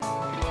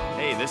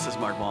Hey, this is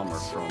Mark Balmer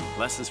from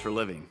Lessons for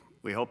Living.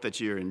 We hope that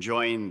you're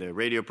enjoying the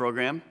radio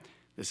program.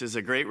 This is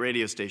a great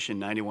radio station,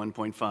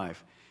 91.5.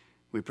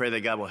 We pray that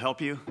God will help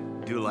you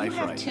do life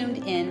right. You have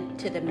tuned in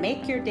to the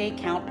Make Your Day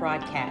Count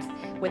broadcast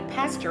with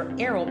Pastor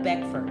Errol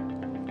Beckford,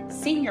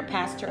 Senior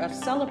Pastor of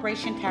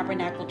Celebration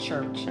Tabernacle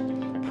Church,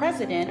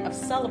 President of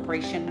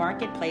Celebration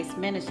Marketplace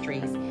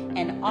Ministries,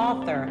 and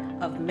author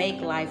of Make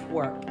Life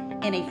Work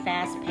in a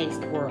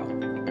Fast-Paced World.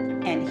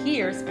 And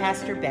here's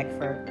Pastor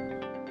Beckford.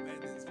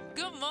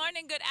 Good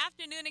morning, good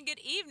afternoon, and good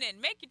evening.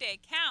 Make your day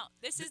count.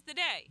 This is the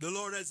day the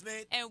Lord has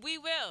made, and we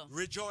will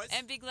rejoice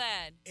and be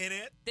glad in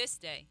it. This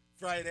day.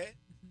 Friday,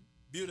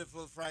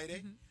 beautiful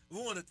Friday. We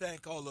want to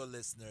thank all our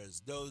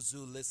listeners, those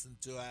who listen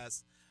to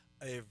us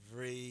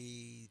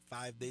every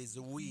 5 days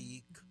a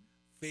week,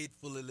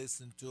 faithfully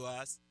listen to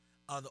us,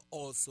 and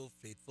also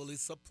faithfully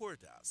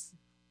support us.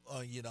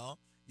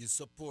 You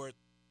support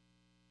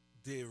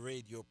the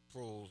radio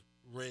program,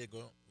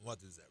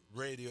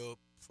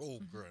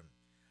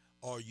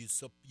 or you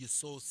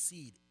sow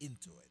seed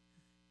into it.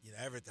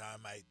 Every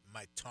time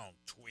my tongue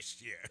twists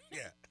here,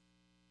 yeah,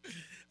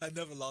 I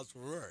never lost a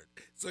word.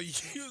 So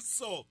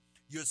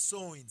you're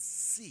sowing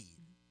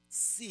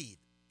seed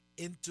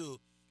into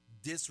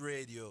this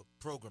radio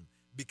program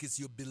because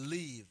you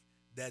believe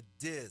that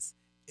this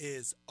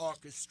is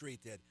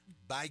orchestrated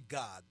by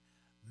God.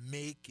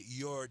 Make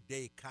your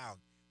day count.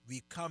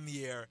 We come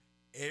here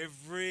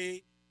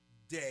every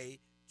day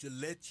to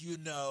let you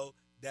know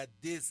that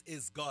this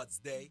is God's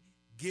day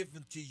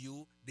given to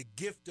you, the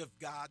gift of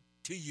God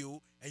to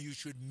you, and you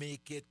should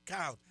make it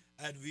count.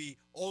 And we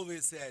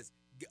always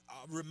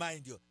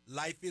remind you,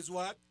 life is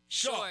what?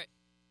 Short.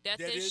 Death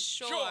is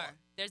short.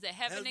 There's a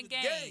heaven to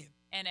gain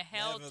and a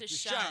hell to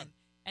shun.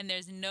 And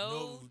there's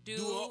no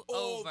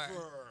do-over.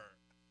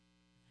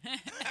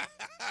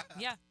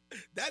 Yeah.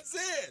 That's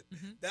it.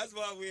 That's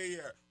why we're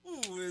here.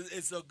 Ooh,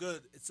 it's so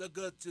good. It's so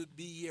good to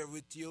be here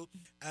with you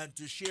and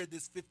to share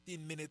this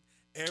 15-minute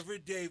every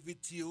day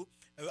with you.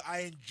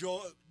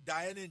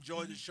 Diane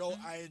enjoyed the show.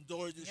 I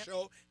enjoyed the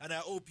show, and I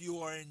hope you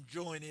are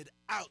enjoying it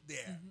out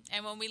there.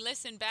 And when we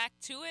listen back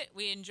to it,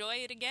 we enjoy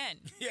it again.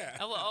 Yeah.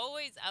 I will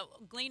always,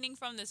 gleaning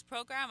from this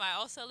program, I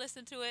also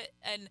listen to it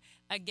and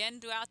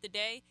again throughout the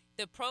day.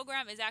 The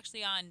program is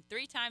actually on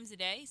 3 times a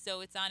day, so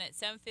it's on at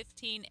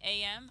 7:15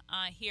 a.m.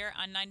 Here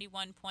on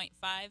 91.5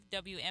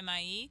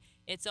 WMIE.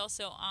 It's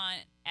also on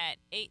at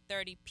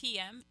 8:30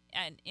 p.m.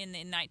 and in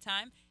the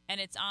nighttime, and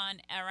it's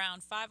on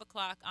around 5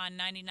 o'clock on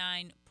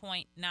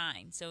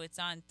 99.9. So it's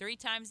on 3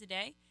 times a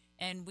day,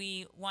 and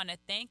we want to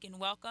thank and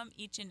welcome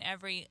each and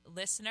every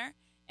listener,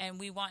 and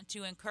we want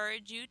to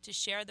encourage you to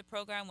share the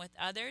program with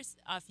others.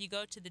 If you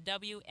go to the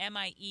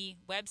WMIE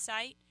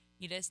website,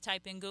 you just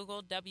type in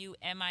Google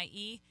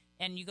WMIE,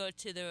 and you go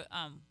to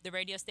the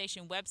radio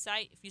station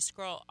website. If you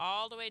scroll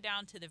all the way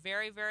down to the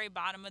very, very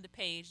bottom of the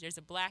page, there's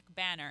a black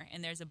banner,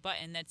 and there's a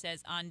button that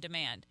says On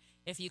Demand.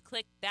 If you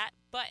click that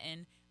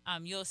button,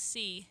 you'll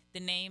see the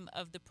name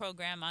of the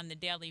program on the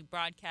daily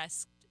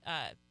broadcast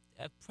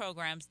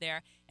programs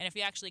there. And if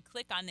you actually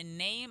click on the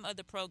name of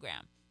the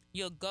program,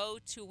 you'll go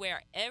to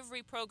where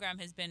every program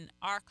has been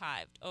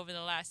archived over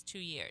the last 2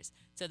 years.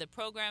 So the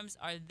programs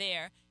are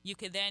there. You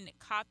could then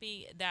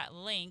copy that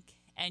link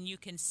and you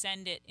can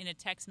send it in a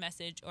text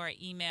message or an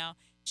email,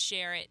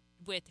 share it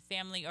with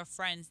family or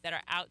friends that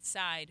are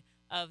outside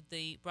of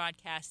the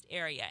broadcast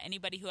area.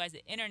 Anybody who has an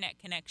internet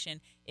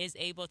connection is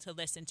able to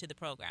listen to the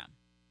program.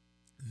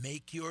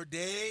 Make your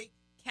day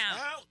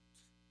count.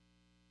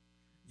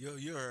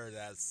 You heard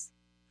us.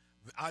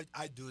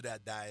 I do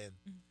that, Diane.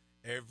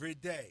 Every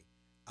day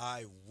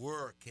I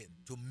working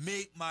to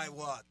make my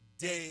what?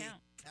 Day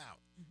count.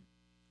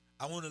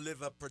 I want to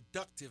live a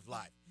productive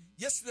life.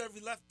 Yesterday we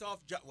left off,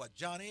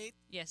 John 8?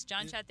 Yes,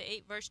 John chapter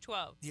 8, verse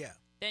 12. Yeah.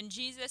 Then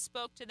Jesus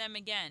spoke to them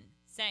again,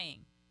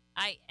 saying,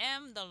 I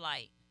am the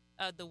light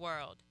of the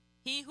world.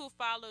 He who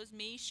follows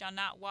me shall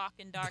not walk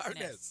in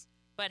darkness.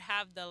 But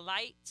have the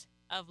light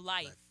of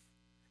life.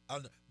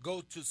 And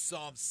go to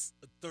Psalms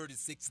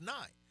 36:9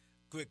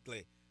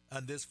 quickly.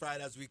 And this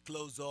Friday, as we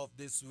close off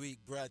this week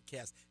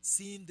broadcast,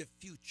 seeing the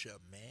future,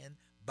 man,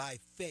 by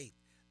faith.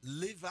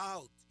 Live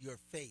out your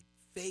faith.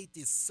 Faith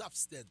is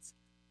substance.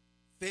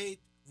 Faith,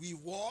 we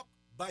walk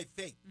by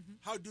faith.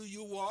 How do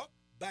you walk?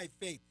 By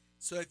faith.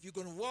 So if you're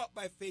going to walk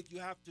by faith, you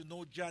have to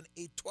know John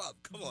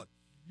 8:12. Come on.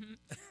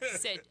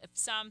 Said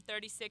Psalm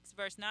 36,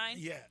 verse 9.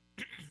 Yeah.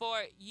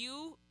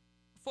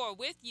 For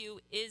with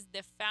you is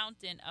the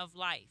fountain of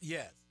life.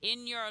 Yes.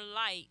 In your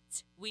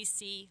light we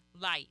see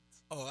light.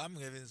 Oh, I'm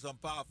giving some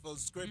powerful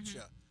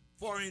scripture.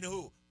 For in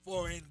who?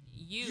 For in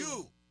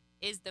you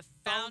is the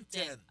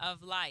fountain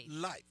of life.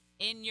 Life.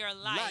 In your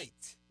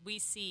light we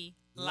see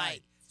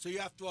light. So you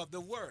have to have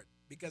the word,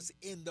 because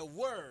in the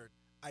word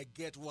I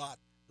get what?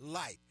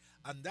 Light.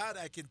 And that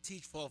I can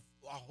teach for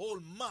a whole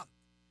month.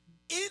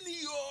 In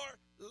your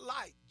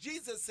light.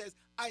 Jesus says,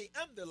 I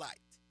am the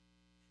light.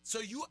 So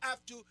you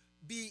have to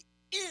be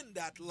in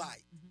that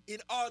light in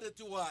order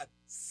to what?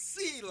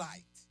 See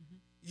light.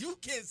 You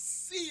can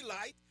see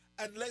light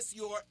unless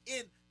you are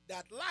in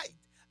that light.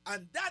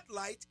 And that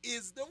light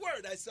is the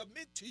word. I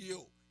submit to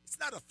you. It's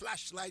not a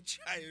flashlight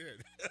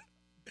shining.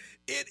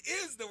 It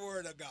is the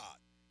word of God.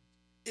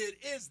 It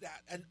is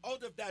that. And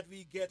out of that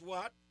we get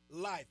what?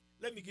 Life.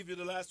 Let me give you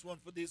the last one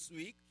for this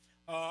week.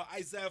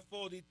 Isaiah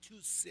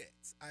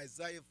 42:6.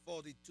 Isaiah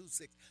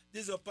 42:6.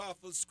 This is a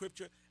powerful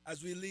scripture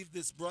as we leave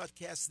this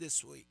broadcast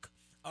this week.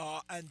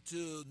 And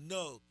to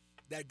know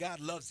that God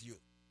loves you.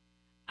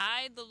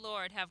 I, the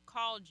Lord, have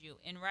called you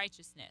in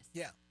righteousness.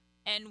 Yeah.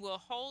 And will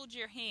hold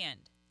your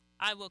hand.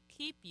 I will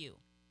keep you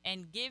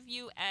and give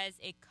you as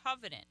a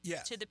covenant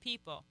to the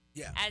people,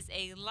 as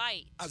a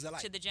light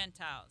to the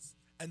Gentiles.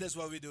 And that's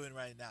what we're doing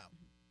right now.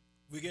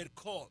 We get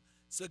called.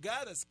 So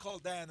God has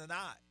called Diane and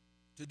I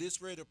to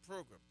this radio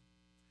program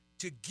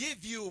to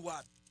give you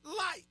what?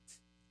 Light.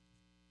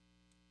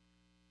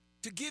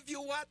 To give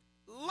you what?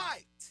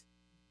 Light.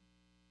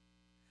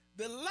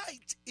 The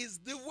light is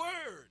the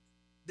word,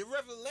 the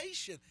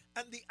revelation,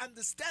 and the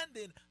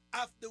understanding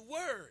of the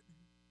word.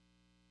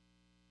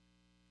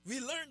 We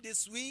learned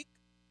this week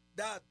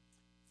that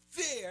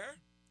fear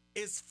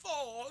is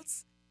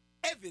false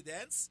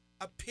evidence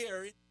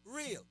appearing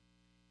real.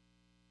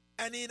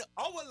 And in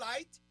our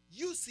light,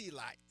 you see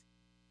light.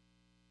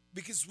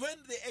 Because when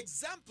the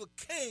example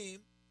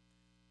came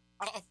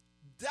of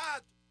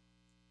that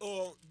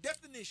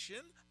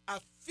definition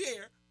of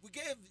fear, we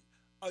gave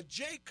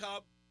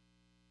Jacob,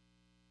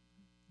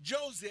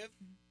 Joseph,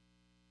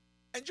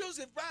 and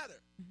Joseph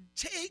brother.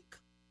 Take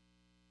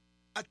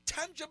a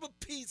tangible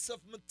piece of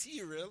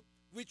material,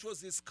 which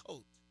was his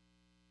coat,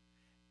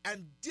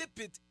 and dip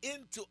it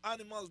into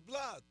animal's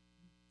blood.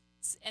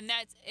 And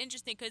that's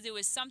interesting because it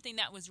was something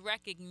that was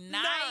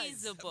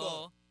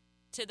recognizable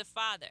to the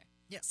father.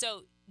 Yeah.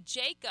 So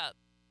Jacob,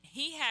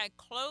 he had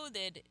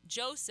clothed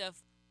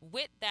Joseph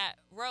with that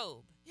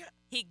robe. Yeah.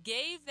 He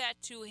gave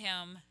that to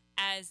him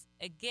as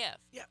a gift,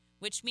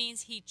 which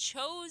means he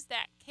chose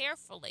that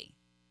carefully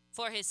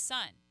for his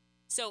son.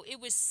 So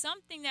it was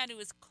something that it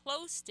was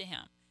close to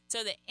him.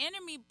 So the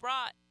enemy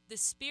brought the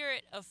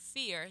spirit of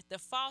fear, the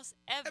false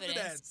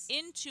evidence,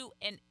 into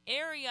an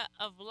area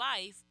of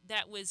life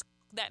that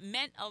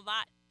meant a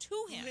lot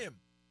to him.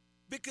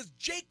 Because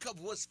Jacob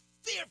was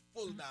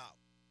fearful now.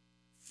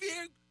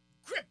 Fear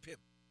gripped him.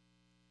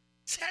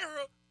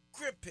 Terror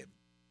gripped him.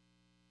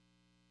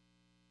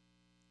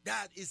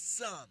 That his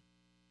son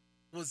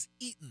was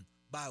eaten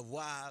by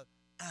wild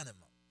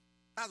animal.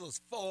 That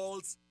was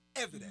false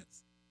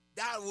evidence.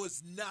 That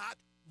was not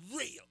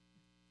real.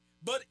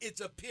 But it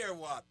appeared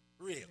what?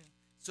 Real.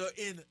 So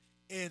in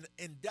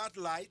that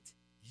light,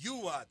 you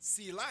would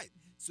see light.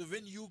 So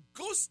when you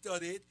go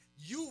study it,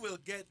 you will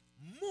get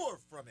more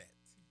from it.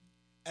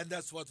 And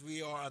that's what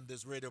we are on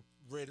this radio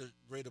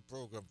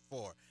program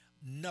for.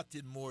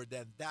 Nothing more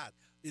than that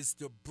is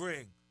to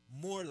bring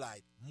more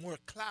light, more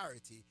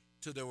clarity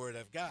to the Word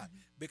of God.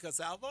 Because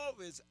I've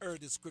always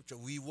heard the scripture,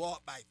 we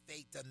walk by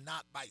faith and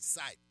not by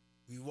sight.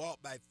 We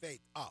walk by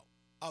faith.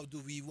 How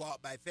do we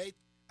walk by faith?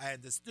 I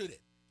understood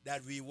it,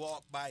 that we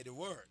walk by the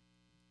Word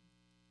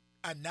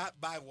and not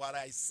by what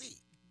I see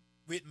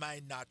with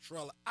my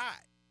natural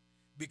eye.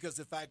 Because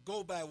if I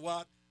go by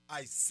what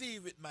I see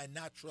with my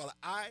natural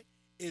eye,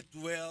 it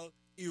will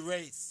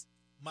erase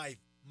my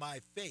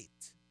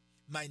faith.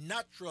 My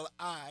natural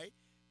eye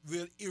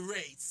will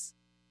erase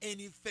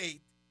any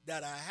faith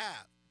that I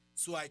have.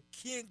 So I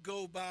can't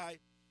go by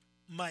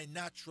my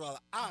natural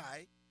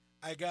eye.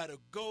 I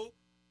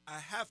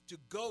have to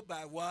go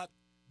by what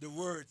the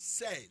word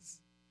says.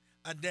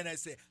 And then I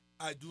say,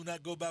 I do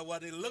not go by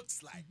what it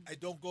looks like. I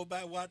don't go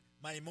by what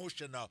my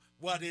emotion are,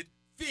 what it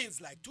feels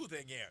like. Two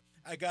things here.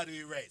 I got to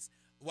erase.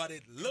 What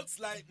it looks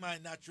like, my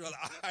natural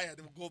eye, I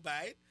don't go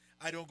by it.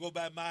 I don't go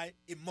by my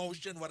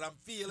emotion, what I'm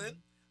feeling.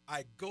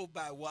 I go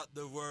by what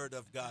the Word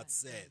of God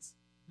says.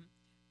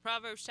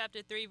 Proverbs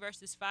chapter 3,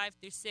 verses 5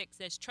 through 6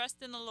 says,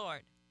 trust in the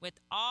Lord with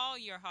all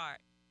your heart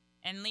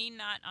and lean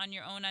not on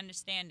your own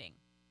understanding.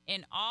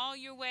 In all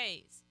your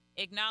ways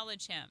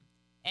acknowledge him,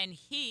 and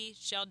he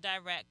shall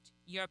direct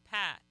your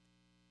path.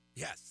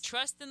 Yes.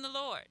 Trust in the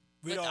Lord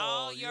with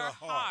all your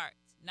heart.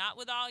 Not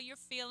with all your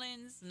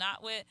feelings,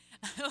 not with,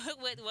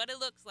 with what it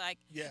looks like,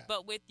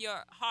 but with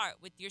your heart,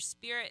 with your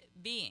spirit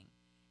being.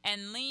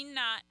 And lean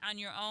not on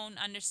your own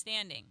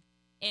understanding.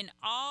 In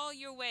all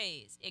your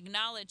ways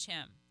acknowledge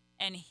him,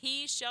 and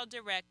he shall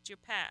direct your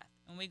path.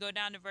 And we go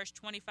down to verse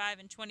 25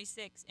 and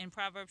 26 in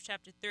Proverbs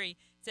chapter 3. It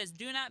says,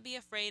 do not be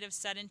afraid of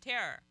sudden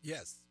terror.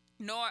 Yes.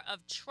 Nor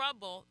of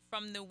trouble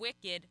from the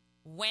wicked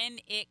when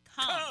it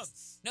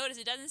comes. Notice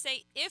it doesn't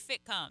say if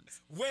it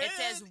comes. It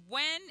says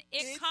when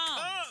it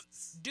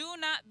comes. Do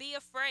not be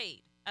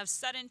afraid of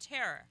sudden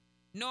terror,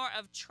 nor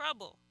of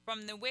trouble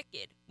from the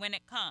wicked when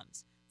it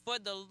comes. For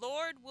the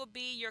Lord will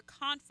be your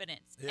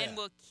confidence and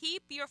will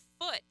keep your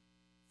foot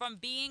from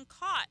being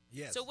caught.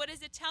 Yes. So what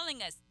is it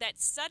telling us?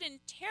 That sudden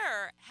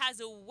terror has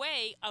a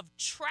way of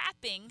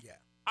trapping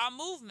our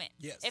movement.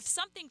 Yes. If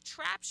something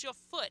traps your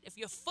foot, if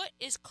your foot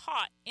is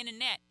caught in a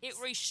net, it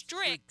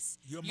restricts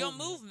your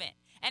movement.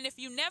 And if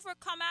you never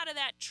come out of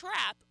that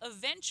trap,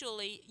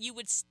 eventually you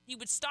would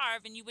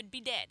starve and you would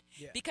be dead,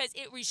 because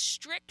it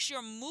restricts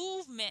your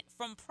movement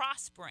from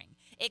prospering.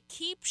 It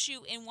keeps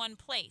you in one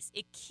place.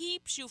 It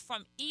keeps you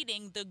from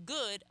eating the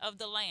good of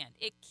the land.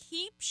 It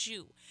keeps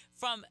you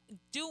from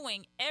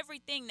doing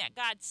everything that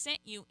God sent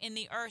you in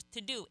the earth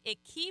to do.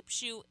 It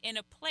keeps you in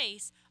a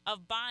place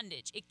of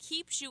bondage. It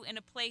keeps you in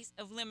a place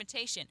of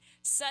limitation,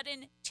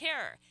 sudden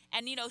terror.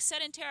 And,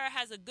 sudden terror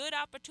has a good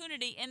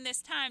opportunity in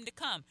this time to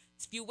come.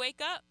 If you wake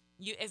up,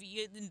 if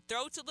your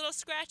throat's a little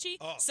scratchy,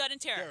 sudden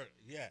terror.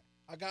 Yeah,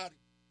 I got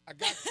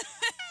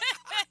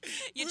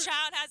Your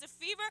child has a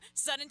fever,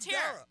 sudden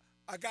terror.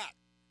 I got.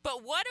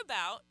 But what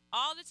about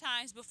all the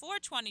times before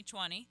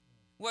 2020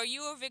 where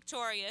you were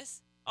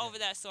victorious over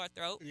that sore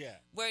throat,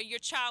 where your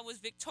child was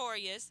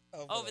victorious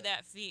over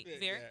that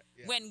fear,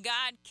 when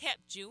God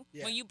kept you,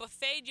 when you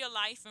buffeted your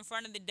life in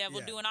front of the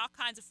devil, doing all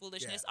kinds of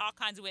foolishness, all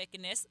kinds of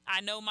wickedness?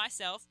 I know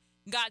myself.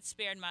 God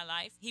spared my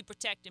life. He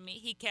protected me.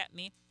 He kept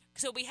me.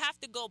 So we have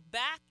to go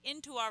back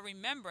into our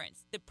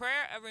remembrance, the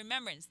prayer of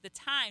remembrance, the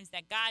times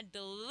that God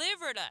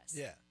delivered us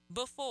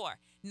before,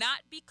 not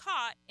be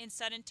caught in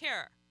sudden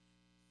terror,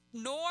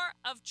 nor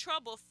of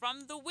trouble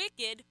from the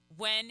wicked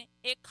when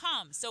it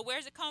comes. So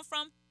where's it come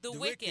from? The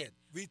wicked.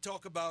 We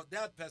talk about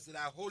that, Pastor.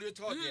 I hold your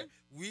thought here.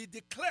 We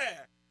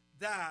declare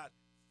that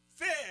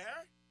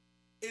fear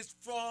is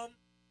from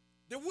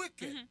the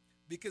wicked,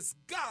 because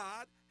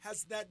God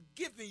has not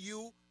given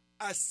you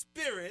a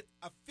spirit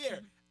of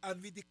fear.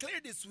 And we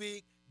declare this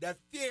week that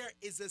fear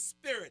is a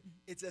spirit.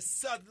 It's a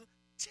sudden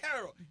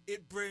terror.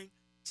 It brings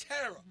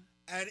terror.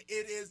 And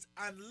it is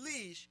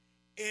unleashed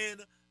in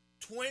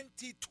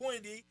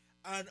 2020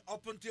 and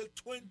up until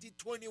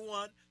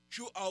 2021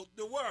 throughout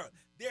the world.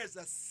 There's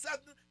a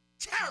sudden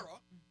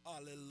terror,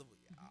 hallelujah,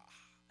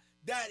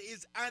 that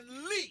is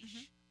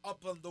unleashed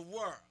upon the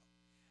world.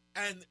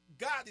 And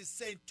God is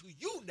saying to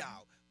you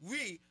now,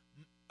 we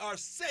are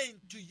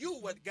saying to you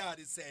what God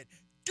is saying.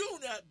 Do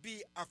not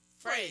be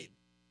afraid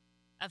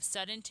of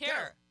sudden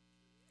terror.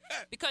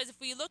 Because if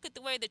we look at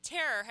the way the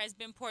terror has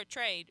been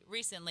portrayed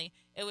recently,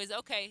 it was,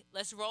 okay,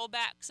 let's roll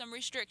back some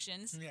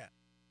restrictions.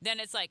 Then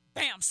it's like,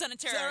 bam, sudden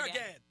terror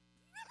again.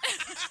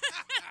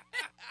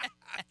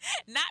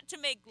 Not to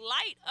make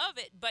light of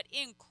it, but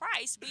in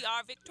Christ we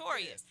are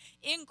victorious.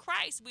 In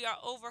Christ we are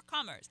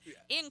overcomers.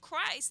 In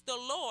Christ the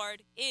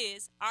Lord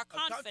is our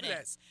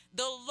confidence.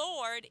 The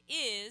Lord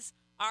is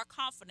our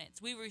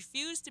confidence. We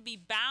refuse to be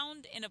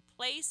bound in a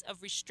place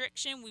of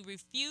restriction. We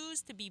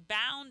refuse to be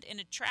bound in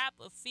a trap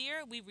of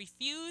fear. We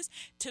refuse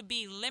to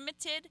be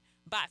limited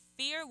by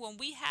fear when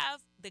we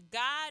have the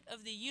God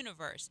of the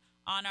universe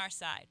on our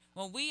side.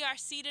 When we are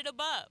seated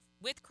above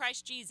with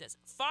Christ Jesus,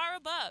 far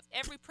above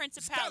every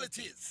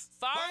principality,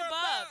 far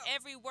above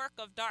every work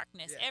of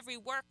darkness, every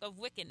work of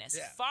wickedness,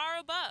 far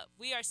above,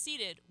 we are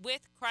seated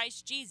with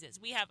Christ Jesus.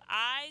 We have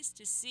eyes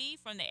to see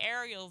from the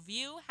aerial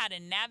view how to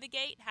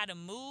navigate, how to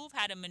move,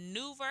 how to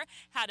maneuver,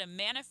 how to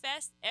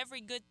manifest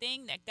every good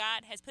thing that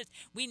God has put.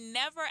 We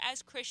never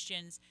as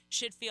Christians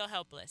should feel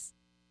helpless.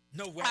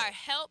 No way. Our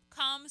help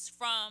comes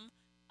from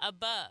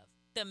above,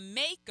 the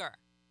maker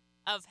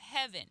of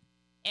heaven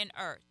and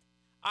earth.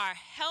 Our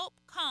help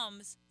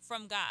comes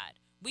from God.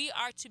 We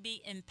are to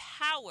be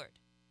empowered,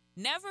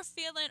 never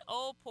feeling,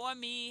 oh, poor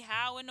me,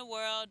 how in the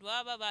world,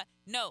 blah, blah, blah.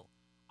 No,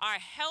 our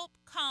help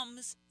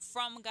comes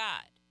from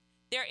God.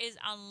 There is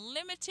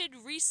unlimited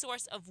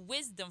resource of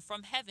wisdom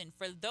from heaven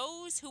for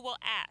those who will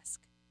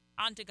ask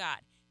unto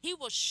God. He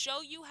will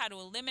show you how to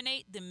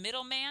eliminate the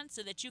middleman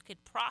so that you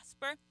could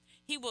prosper.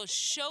 He will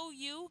show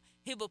you,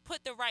 he will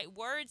put the right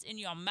words in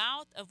your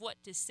mouth of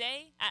what to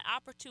say at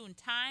opportune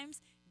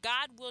times.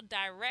 God will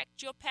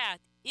direct your path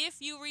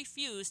if you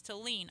refuse to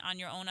lean on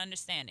your own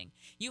understanding.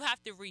 You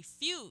have to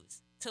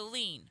refuse to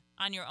lean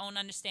on your own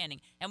understanding.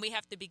 And we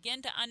have to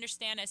begin to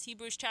understand, as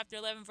Hebrews chapter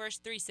 11, verse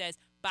 3 says,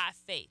 by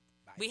faith.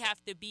 We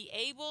have to be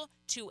able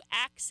to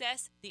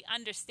access the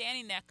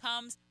understanding that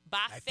comes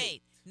by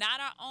faith. Not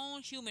our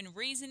own human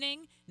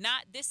reasoning,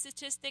 not this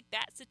statistic,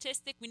 that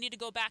statistic. We need to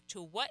go back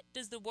to what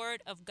does the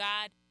word of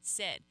God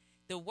said.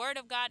 The word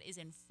of God is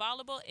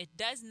infallible. It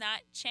does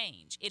not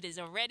change. It is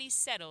already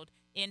settled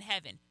in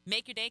heaven.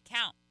 Make your day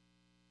count.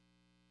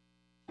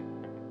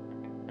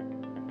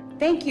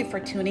 Thank you for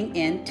tuning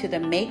in to the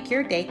Make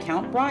Your Day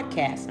Count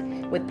broadcast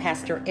with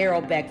Pastor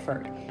Errol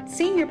Beckford,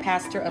 Senior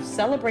Pastor of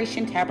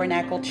Celebration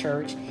Tabernacle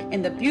Church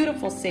in the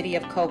beautiful city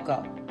of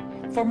Cocoa.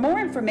 For more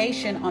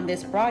information on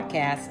this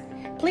broadcast,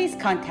 please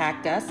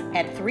contact us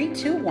at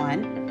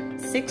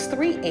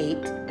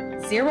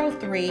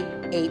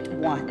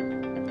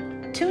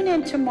 321-638-0381. Tune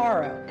in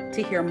tomorrow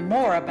to hear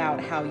more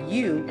about how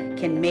you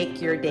can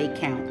make your day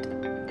count.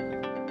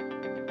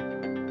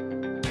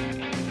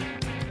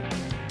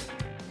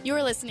 You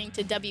are listening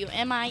to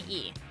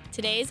WMIE,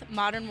 today's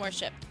Modern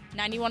Worship,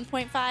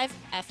 91.5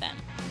 FM.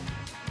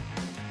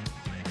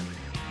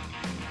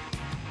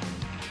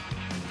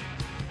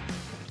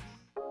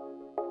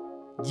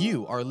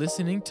 You are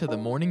listening to the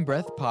Morning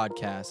Breath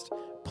Podcast.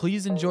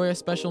 Please enjoy a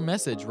special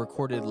message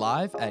recorded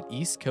live at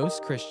East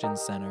Coast Christian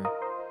Center.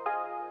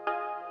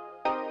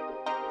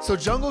 So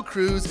Jungle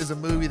Cruise is a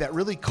movie that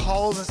really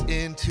calls us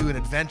into an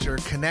adventure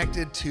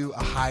connected to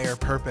a higher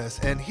purpose.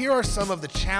 And here are some of the challenges